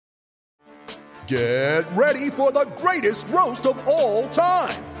Get ready for the greatest roast of all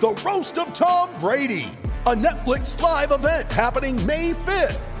time, the Roast of Tom Brady, a Netflix live event happening May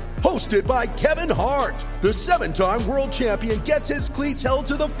 5th. Hosted by Kevin Hart, the 7-time world champion gets his cleats held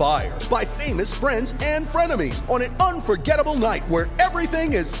to the fire by famous friends and frenemies on an unforgettable night where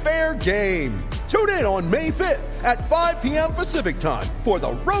everything is fair game. Tune in on May 5th at 5 p.m. Pacific time for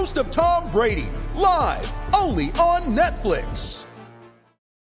the Roast of Tom Brady, live only on Netflix.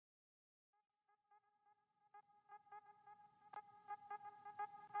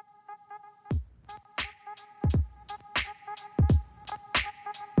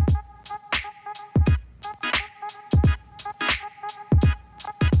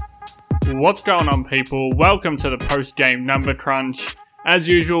 What's going on, people? Welcome to the post-game number crunch. As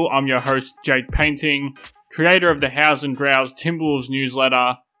usual, I'm your host, Jake Painting, creator of the House and Drowse Timberwolves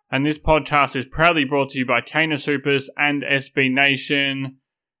newsletter, and this podcast is proudly brought to you by Kana Supers and SB Nation,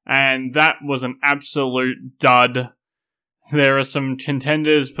 and that was an absolute dud. There are some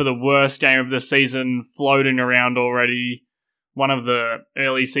contenders for the worst game of the season floating around already. One of the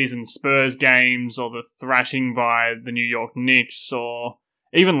early season Spurs games, or the thrashing by the New York Knicks, or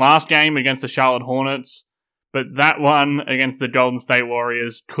even last game against the Charlotte Hornets, but that one against the Golden State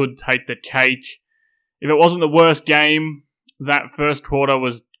Warriors could take the cake. If it wasn't the worst game, that first quarter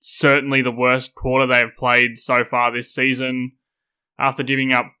was certainly the worst quarter they have played so far this season. After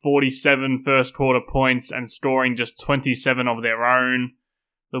giving up 47 first quarter points and scoring just 27 of their own,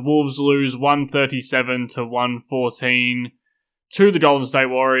 the Wolves lose 137 to 114 to the Golden State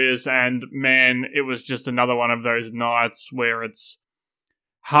Warriors, and man, it was just another one of those nights where it's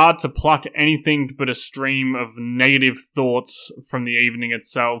hard to pluck anything but a stream of negative thoughts from the evening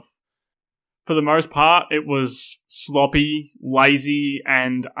itself. For the most part, it was sloppy, lazy,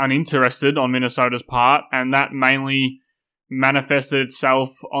 and uninterested on Minnesota's part, and that mainly manifested itself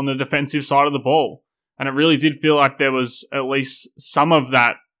on the defensive side of the ball. And it really did feel like there was at least some of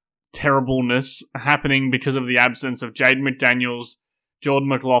that terribleness happening because of the absence of Jaden McDaniels, Jordan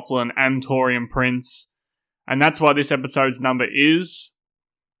McLaughlin, and Taurean Prince. And that's why this episode's number is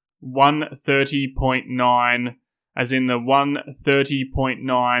 130.9, as in the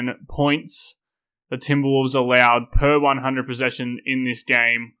 130.9 points the Timberwolves allowed per 100 possession in this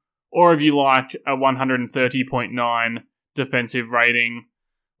game, or if you like, a 130.9 defensive rating.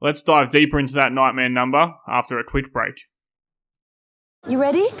 Let's dive deeper into that nightmare number after a quick break. You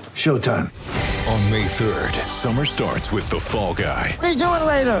ready? Showtime. On May 3rd, summer starts with The Fall Guy. Let's do it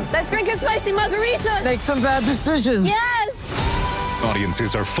later. Let's drink a spicy margarita. Make some bad decisions. Yes!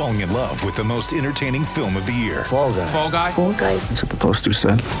 Audiences are falling in love with the most entertaining film of the year. Fall Guy. Fall Guy? Fall guy. That's what the poster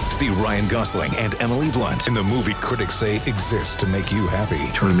said. See Ryan Gosling and Emily Blunt in the movie critics say exists to make you happy.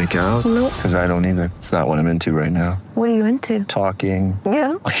 Trying to make it out? Nope. Because I don't either. It's not what I'm into right now. What are you into? Talking.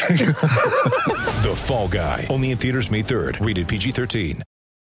 Yeah. The Fall Guy. Only in theaters May 3rd. Rated PG-13.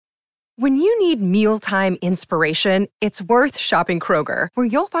 When you need mealtime inspiration, it's worth shopping Kroger, where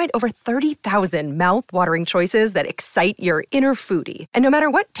you'll find over 30,000 mouth-watering choices that excite your inner foodie. And no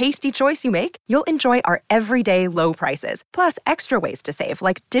matter what tasty choice you make, you'll enjoy our everyday low prices, plus extra ways to save,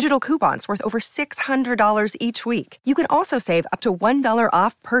 like digital coupons worth over $600 each week. You can also save up to $1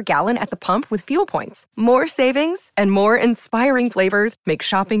 off per gallon at the pump with fuel points. More savings and more inspiring flavors make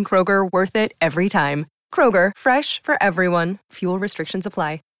shopping Kroger worth it every time. Kroger, fresh for everyone. Fuel restrictions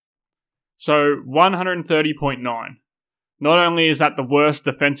apply. So, 130.9. Not only is that the worst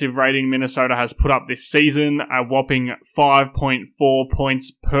defensive rating Minnesota has put up this season, a whopping 5.4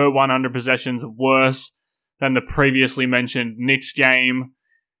 points per 100 possessions worse than the previously mentioned Knicks game,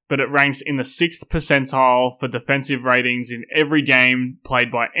 but it ranks in the 6th percentile for defensive ratings in every game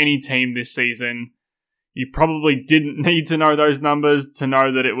played by any team this season. You probably didn't need to know those numbers to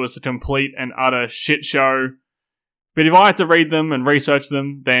know that it was a complete and utter shit show. But if I have to read them and research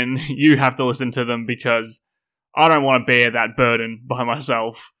them, then you have to listen to them because I don't want to bear that burden by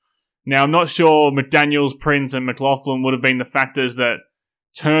myself. Now, I'm not sure McDaniels, Prince, and McLaughlin would have been the factors that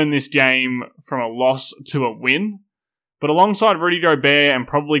turned this game from a loss to a win. But alongside Rudy Gobert and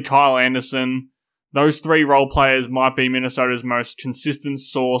probably Kyle Anderson, those three role players might be Minnesota's most consistent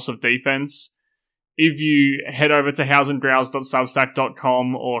source of defense. If you head over to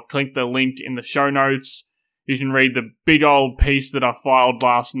houseandgrouse.substack.com or click the link in the show notes, you can read the big old piece that I filed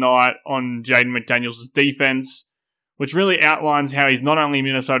last night on Jaden McDaniels' defense, which really outlines how he's not only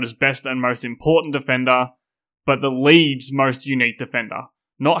Minnesota's best and most important defender, but the league's most unique defender.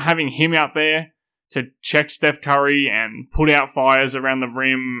 Not having him out there to check Steph Curry and put out fires around the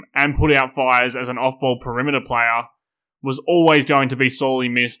rim and put out fires as an off-ball perimeter player was always going to be sorely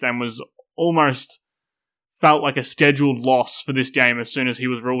missed and was almost felt like a scheduled loss for this game as soon as he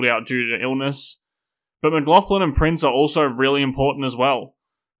was ruled out due to illness. But McLaughlin and Prince are also really important as well.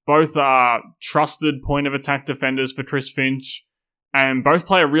 Both are trusted point-of-attack defenders for Tris Finch, and both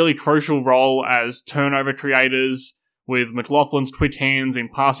play a really crucial role as turnover creators, with McLaughlin's quick hands in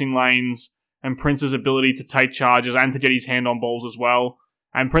passing lanes, and Prince's ability to take charges and to get his hand on balls as well.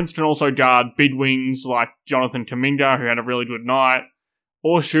 And Prince can also guard big wings like Jonathan Kuminga, who had a really good night,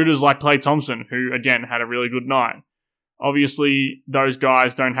 or shooters like Klay Thompson, who, again, had a really good night. Obviously, those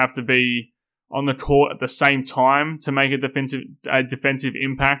guys don't have to be on the court at the same time to make a defensive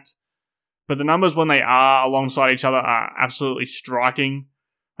impact, but the numbers when they are alongside each other are absolutely striking.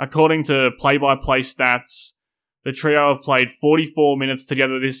 According to play-by-play stats, the trio have played 44 minutes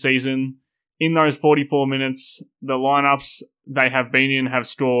together this season. In those 44 minutes, the lineups they have been in have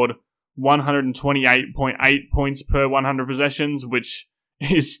scored 128.8 points per 100 possessions, which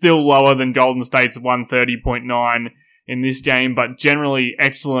is still lower than Golden State's 130.9 in this game, but generally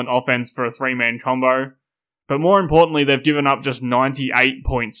excellent offense for a three-man combo. But more importantly, they've given up just 98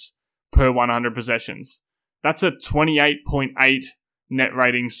 points per 100 possessions. That's a 28.8 net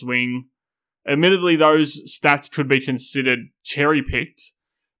rating swing. Admittedly, those stats could be considered cherry-picked,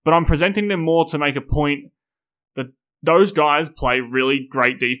 but I'm presenting them more to make a point that those guys play really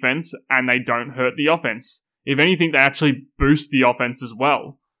great defense and they don't hurt the offense. If anything, they actually boost the offense as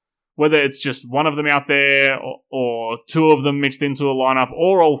well. Whether it's just one of them out there or two of them mixed into a lineup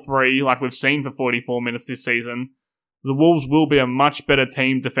or all three, like we've seen for 44 minutes this season, the Wolves will be a much better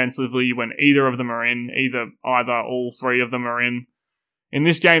team defensively when either of them are in, either all three of them are in. In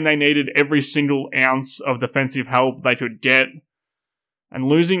this game, they needed every single ounce of defensive help they could get, and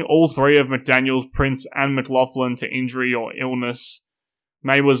losing all three of McDaniels, Prince, and McLaughlin to injury or illness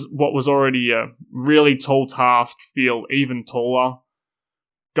made what was already a really tall task feel even taller.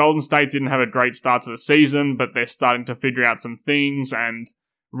 Golden State didn't have a great start to the season, but they're starting to figure out some things and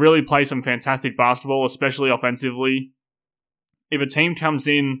really play some fantastic basketball, especially offensively. If a team comes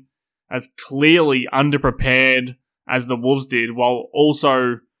in as clearly underprepared as the Wolves did, while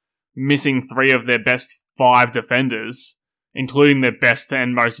also missing three of their best five defenders, including their best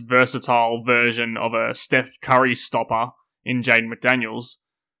and most versatile version of a Steph Curry stopper in Jaden McDaniels,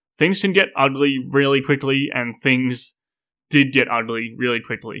 things can get ugly really quickly, and things did get ugly really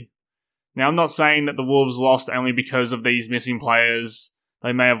quickly. Now, I'm not saying that the Wolves lost only because of these missing players.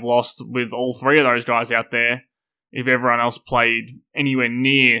 They may have lost with all three of those guys out there if everyone else played anywhere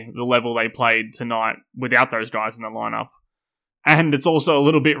near the level they played tonight without those guys in the lineup. And it's also a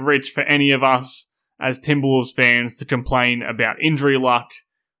little bit rich for any of us as Timberwolves fans to complain about injury luck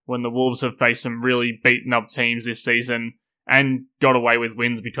when the Wolves have faced some really beaten up teams this season and got away with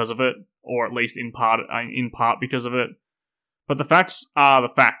wins because of it, or at least in part because of it. But the facts are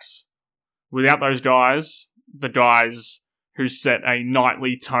the facts. Without those guys, the guys who set a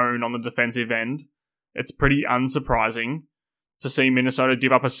nightly tone on the defensive end, it's pretty unsurprising to see Minnesota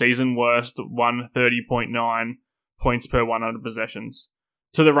give up a season-worst 130.9 points per 100 possessions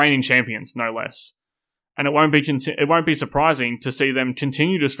to the reigning champions, no less. And it won't be surprising to see them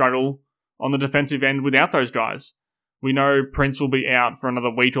continue to struggle on the defensive end without those guys. We know Prince will be out for another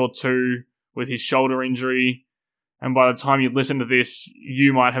week or two with his shoulder injury, and by the time you listen to this,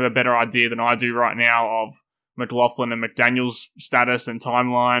 you might have a better idea than I do right now of McLaughlin and McDaniels' status and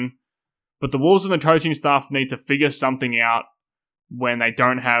timeline. But the Wolves and the coaching staff need to figure something out when they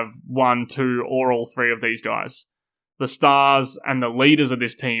don't have one, two, or all three of these guys. The stars and the leaders of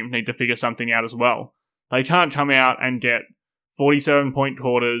this team need to figure something out as well. They can't come out and get 47-point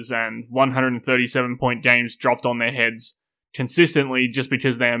quarters and 137-point games dropped on their heads consistently just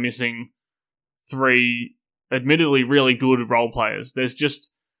because they are missing three admittedly really good role players. There's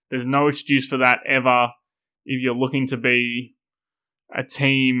no excuse for that ever if you're looking to be a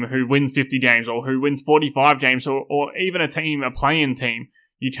team who wins 50 games or who wins 45 games or even a play-in team.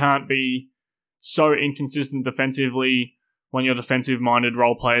 You can't be so inconsistent defensively when your defensive-minded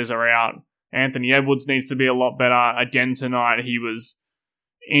role players are out. Anthony Edwards needs to be a lot better. Again tonight, he was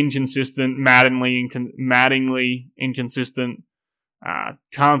inconsistent, maddeningly inconsistent.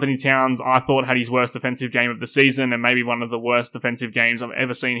 Karl-Anthony Towns, I thought, had his worst defensive game of the season and maybe one of the worst defensive games I've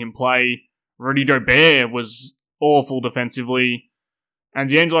ever seen him play. Rudy Gobert was awful defensively. And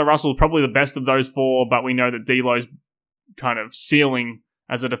D'Angelo Russell is probably the best of those four, but we know that D'Lo's kind of ceiling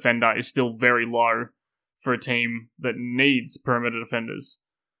as a defender is still very low for a team that needs perimeter defenders.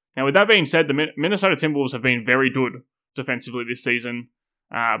 Now, with that being said, the Minnesota Timberwolves have been very good defensively this season.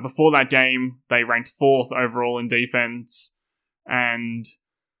 Before that game, they ranked 4th overall in defense. And,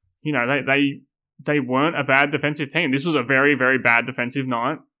 you know, they weren't a bad defensive team. This was a very, very bad defensive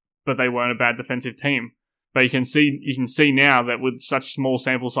night, but they weren't a bad defensive team. But you can see now that with such small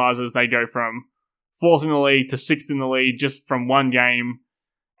sample sizes, they go from 4th in the league to 6th in the league just from one game.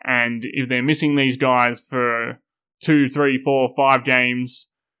 And if they're missing these guys for 2, 3, 4, 5 games,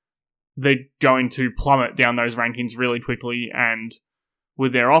 they're going to plummet down those rankings really quickly. And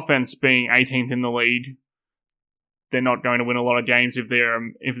with their offense being 18th in the league, they're not going to win a lot of games if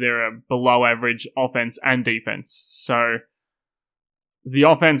they're a below average offense and defense. So the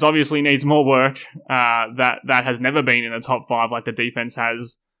offense obviously needs more work. That has never been in the top 5 like the defense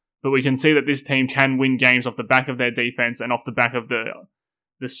has. But we can see that this team can win games off the back of their defense and off the back of the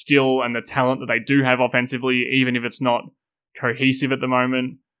skill and the talent that they do have offensively, even if it's not cohesive at the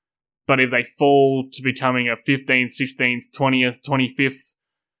moment. But if they fall to becoming a 15th, 16th, 20th, 25th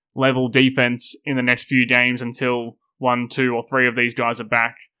level defense in the next few games until 1, 2, or 3 of these guys are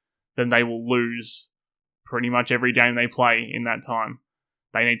back, then they will lose pretty much every game they play in that time.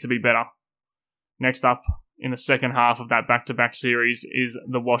 They need to be better. Next up, in the second half of that back-to-back series, is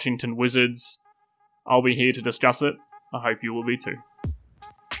the Washington Wizards. I'll be here to discuss it. I hope you will be too.